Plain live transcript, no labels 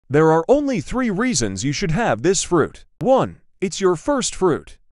There are only 3 reasons you should have this fruit. 1. It's your first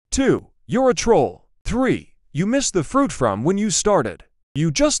fruit. 2. You're a troll. 3. You missed the fruit from when you started.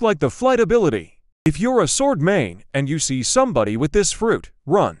 You just like the flight ability. If you're a sword main and you see somebody with this fruit,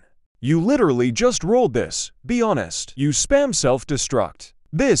 run. You literally just rolled this, be honest. You spam self-destruct.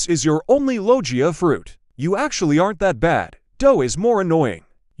 This is your only Logia fruit. You actually aren't that bad. Dough is more annoying.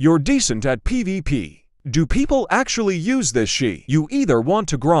 You're decent at PvP. Do people actually use this she? You either want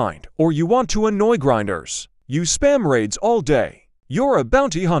to grind or you want to annoy grinders. You spam raids all day. You're a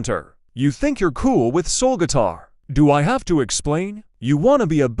bounty hunter. You think you're cool with Soul Guitar. Do I have to explain? You want to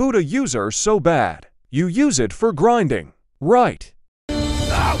be a Buddha user so bad. You use it for grinding. Right. The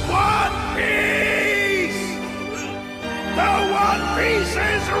One Piece! The One Piece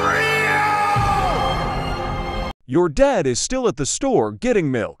is real! Your dad is still at the store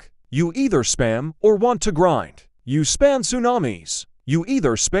getting milk. You either spam or want to grind. You spam tsunamis. You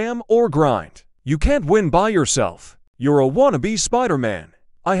either spam or grind. You can't win by yourself. You're a wannabe Spider-Man.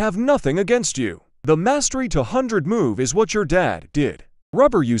 I have nothing against you. The mastery to 100 move is what your dad did.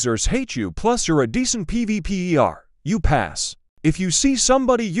 Rubber users hate you, plus you're a decent PvPer. You pass. If you see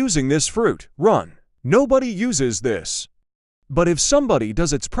somebody using this fruit, run. Nobody uses this. But if somebody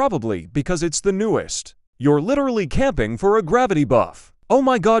does, it's probably because it's the newest. You're literally camping for a gravity buff. Oh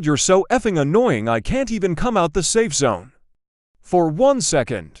my god, you're so effing annoying, I can't even come out the safe zone. For 1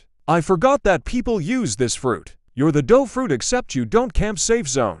 second, I forgot that people use this fruit. You're the dough fruit except you don't camp safe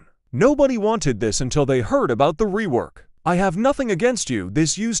zone. Nobody wanted this until they heard about the rework. I have nothing against you,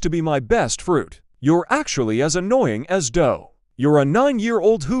 this used to be my best fruit. You're actually as annoying as dough. You're a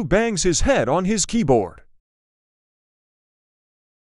 9-year-old who bangs his head on his keyboard.